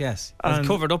 Yes. It's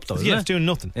covered up though, isn't it? It's doing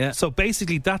nothing. Yeah. So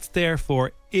basically that's there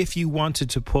for if you wanted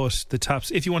to put the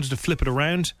taps, if you wanted to flip it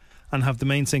around and have the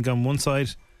main sink on one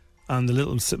side and the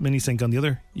little mini sink on the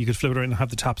other, you could flip it around and have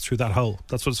the taps through that hole.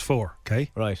 That's what it's for,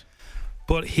 okay? Right.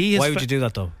 But why would you do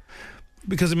that though?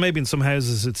 Because maybe in some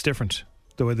houses it's different.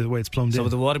 The way it's plumbed in. So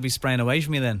would the water be spraying away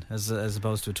from you then, as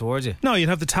opposed to towards you? No, you'd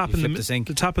have the tap in the sink.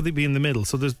 The tap would be in the middle.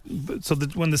 So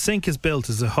when the sink is built,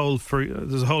 there's a hole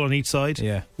on each side.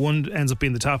 Yeah. One ends up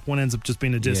being the tap. One ends up just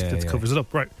being a disc that covers it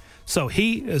up. Right. So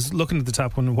he is looking at the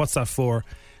tap, wondering what's that for.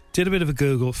 Did a bit of a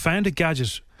Google, found a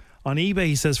gadget on eBay.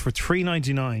 He says for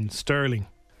 $3.99 sterling,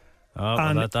 Oh,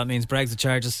 well, that means Brexit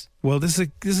charges. Well, this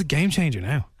is a game changer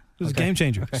now. This is a game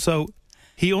changer. Okay. So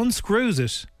he unscrews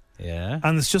it. Yeah.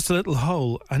 And it's just a little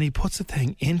hole, and he puts the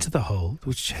thing into the hole,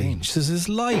 which changes his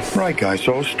life. Right, guys,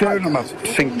 so I was staring at my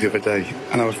sink the other day,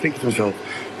 and I was thinking to myself,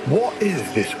 what is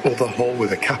this other hole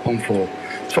with a cap on for?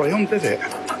 So I undid it,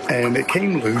 and it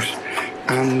came loose,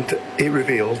 and it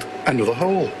revealed another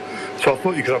hole. So I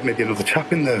thought you could have maybe another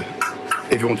tap in there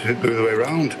if you wanted to do it the way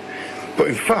around. But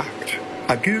in fact,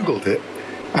 I Googled it,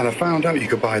 and I found out you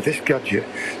could buy this gadget.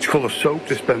 It's called a soap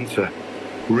dispenser.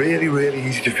 Really, really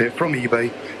easy to fit from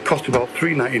eBay. Cost about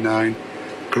 $3.99.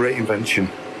 Great invention.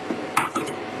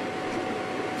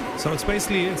 So it's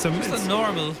basically it's a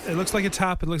normal. It looks like a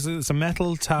tap. It's a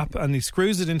metal tap, and he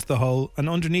screws it into the hole. And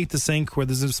underneath the sink, where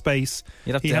there's a space,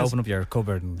 you'd have to open up your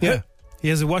cupboard. Yeah, he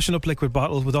has a washing up liquid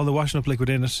bottle with all the washing up liquid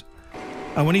in it.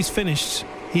 And when he's finished,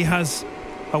 he has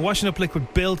a washing up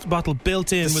liquid bottle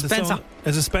built in with a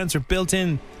dispenser built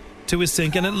in to his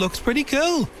sink, and it looks pretty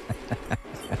cool.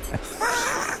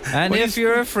 And if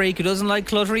you're a freak who doesn't like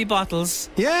cluttery bottles,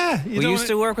 yeah, we used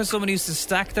to work with someone who used to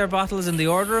stack their bottles in the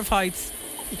order of height.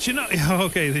 Do you know?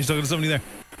 Okay, he's talking to somebody there.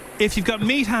 If you've got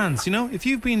meat hands, if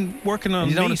you've been working on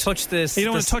you don't meat, want to touch this. You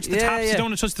don't want to touch the taps. Yeah. You don't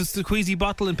want to touch the squeezy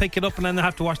bottle and pick it up and then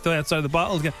have to wash the outside of the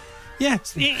bottle again. Yeah,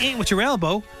 eat with your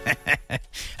elbow.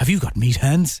 Have you got meat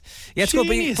hands? Yeah, it's good,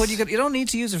 but you don't need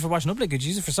to use it for washing up liquid. You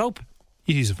use it for soap.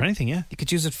 You use it for anything, yeah. You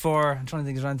could use it for. I'm trying to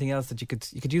think. Is there anything else that you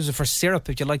could use it for syrup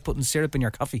if you like putting syrup in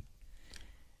your coffee?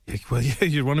 Well, yeah,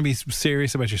 you'd want to be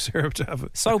serious about your syrup to have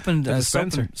soap and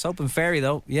dispenser. Soap and fairy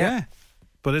though. Yeah,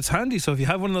 but it's handy. So if you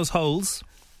have one of those holes,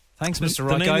 thanks, Mr.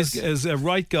 Right Guys. Is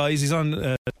Right Guys. He's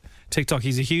on TikTok.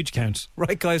 He's a huge account.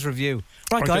 Right Guys review.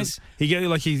 Right Guys.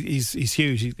 He's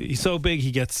huge. He's so big.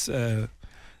 He gets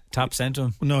tap sent to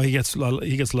him. No, he gets a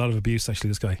lot of abuse. Actually,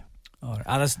 this guy. Oh,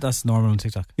 that's normal on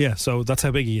TikTok. Yeah, so that's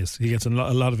how big he is. He gets a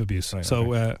lot of abuse. Right,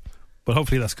 so, okay. But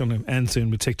hopefully that's going to end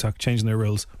soon with TikTok changing their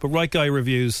rules. But Right Guy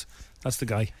reviews. That's the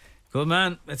guy. Good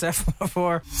man. It's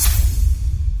F104.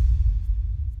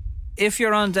 If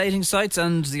you're on dating sites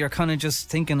and you're kind of just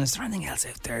thinking, is there anything else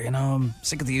out there? I'm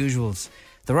sick of the usuals.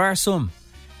 There are some.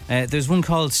 There's one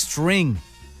called String,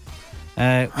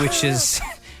 which is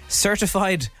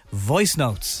certified voice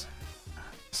notes.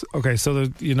 Okay, so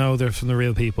they're from the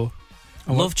real people.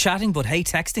 Love chatting but hate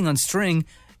texting on String.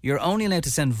 You're only allowed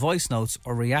to send voice notes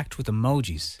or react with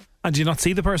emojis. And do you not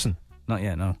see the person? Not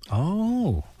yet, no.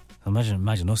 Oh.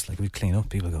 Imagine us, like we'd clean up,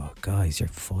 people go, guys, your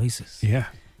voices. Yeah.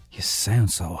 You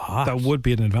sound so hot. That would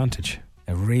be an advantage.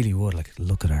 It really would. Like,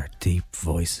 look at our deep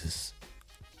voices.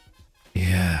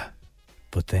 Yeah.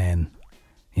 But then,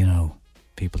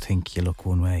 people think you look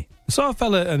one way. I saw a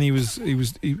fella and he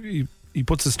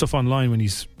puts his stuff online when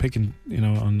he's picking,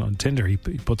 on Tinder. He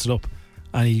puts it up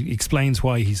and he explains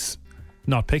why he's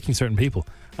not picking certain people.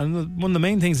 And one of the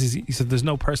main things is he said there's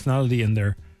no personality in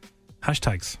their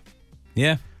hashtags.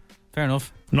 Yeah, fair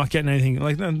enough. I'm not getting anything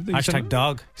like that. Hashtag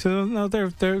dog. So no,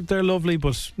 they're lovely,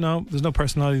 but no, there's no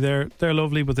personality there. They're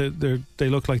lovely, but they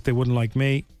look like they wouldn't like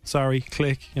me. Sorry,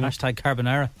 click. Hashtag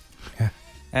carbonara.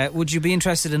 Yeah. Would you be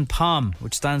interested in POM,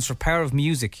 which stands for Power of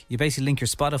Music? You basically link your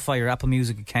Spotify or Apple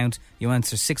Music account. You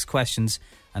answer 6 questions.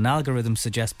 An algorithm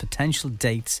suggests potential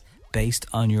dates based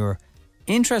on your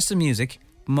interest in music,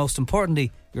 but most importantly,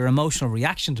 your emotional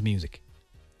reaction to music.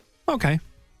 Okay.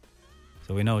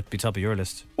 So we know it'd be top of your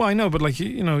list. Well, I know, but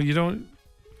you'd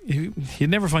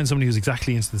never find somebody who's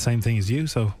exactly into the same thing as you,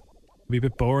 so it'd be a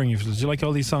bit boring. Do you like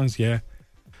all these songs? Yeah.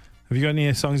 Have you got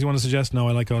any songs you want to suggest? No,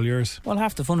 I like all yours. Well,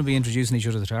 half the fun would be introducing each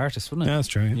other to artists, wouldn't it? Yeah, that's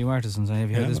true. New artists and saying,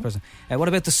 have you heard this person? What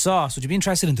about the sauce? Would you be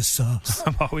interested in the sauce?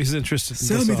 I'm always interested in the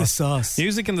sauce. Sell me the sauce.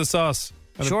 Music and the sauce.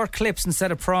 Short clips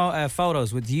instead of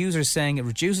photos, with users saying it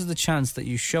reduces the chance that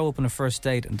you show up on a first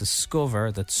date and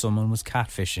discover that someone was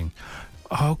catfishing.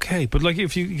 Okay, but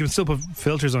if you can still put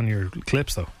filters on your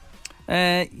clips though.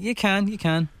 You can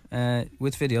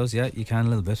with videos, yeah, you can a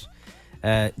little bit.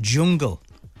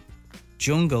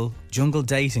 Jungle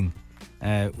dating,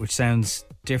 which sounds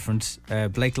different.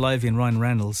 Blake Lively and Ryan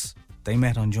Reynolds, they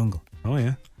met on Jungle. Oh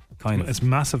yeah. Kind of. It's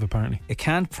massive, apparently. It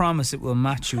can't promise it will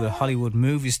match you with a Hollywood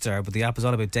movie star, but the app is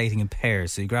all about dating in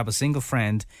pairs. So you grab a single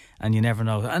friend, and you never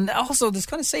know. And also, there's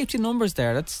kind of safety numbers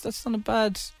there. That's not a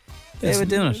bad way of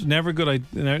doing it. Never good.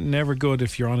 Never good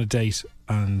if you're on a date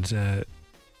and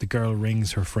the girl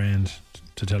rings her friend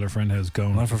to tell her friend how it's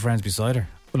going. What if her friend's beside her?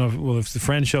 Well, if the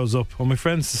friend shows up, my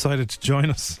friend's decided to join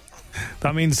us,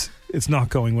 that means it's not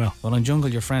going well. Well, on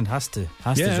Jungle, your friend has to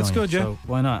join. Yeah, that's good. Yeah. So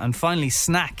why not? And finally,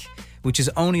 Snack, which is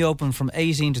only open from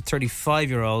 18 to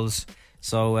 35-year-olds.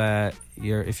 So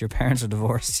if your parents are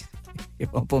divorced, you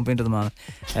won't bump into them on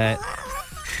it.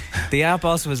 The app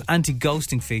also has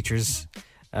anti-ghosting features,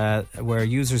 where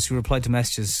users who reply to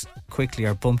messages quickly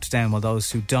are bumped down, while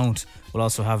those who don't will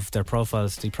also have their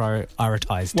profiles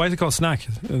deprioritised. Why is it called Snack?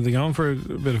 Are they going for a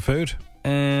bit of food?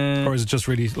 Or is it just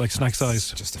really like snack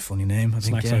sized? Just a funny name, I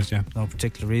think. Snack sized, yeah. No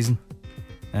particular reason.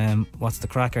 What's the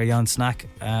crack? Are you on Snack?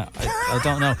 I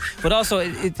don't know. But also,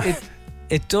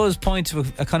 it does point to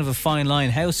a kind of a fine line.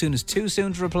 How soon is too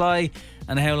soon to reply,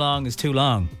 and how long is too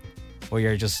long, where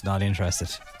you're just not interested.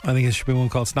 I think it should be one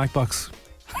called Snack Box.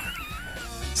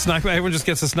 Everyone just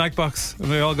gets a snack box and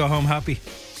they all go home happy.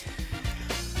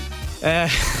 Anyway,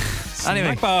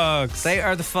 Snack Box. They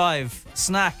are the 5: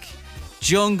 Snack,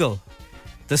 Jungle,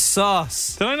 The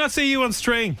Sauce. Did I not see you on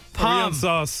String? Palm. On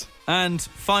Sauce. And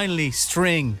finally,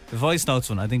 String, the voice notes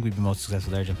one. I think we'd be most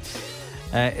successful there, Jim.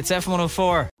 It's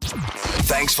FM104.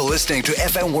 Thanks for listening to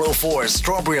FM 104's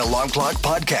Strawberry Alarm Clock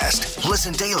podcast.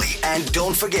 Listen daily and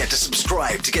don't forget to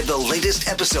subscribe to get the latest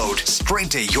episode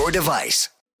straight to your device.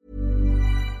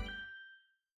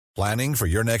 Planning for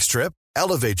your next trip?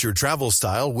 Elevate your travel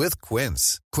style with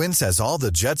Quince. Quince has all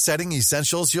the jet-setting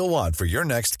essentials you'll want for your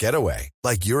next getaway,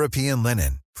 like European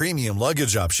linen, premium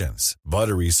luggage options,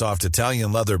 buttery soft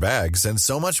Italian leather bags, and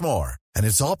so much more. And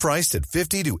it's all priced at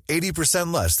 50 to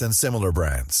 80% less than similar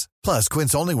brands. Plus,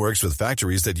 Quince only works with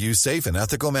factories that use safe and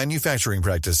ethical manufacturing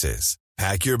practices.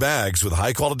 Pack your bags with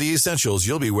high-quality essentials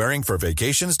you'll be wearing for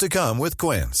vacations to come with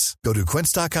Quince. Go to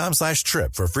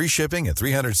quince.com/trip for free shipping and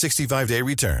 365-day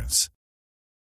returns.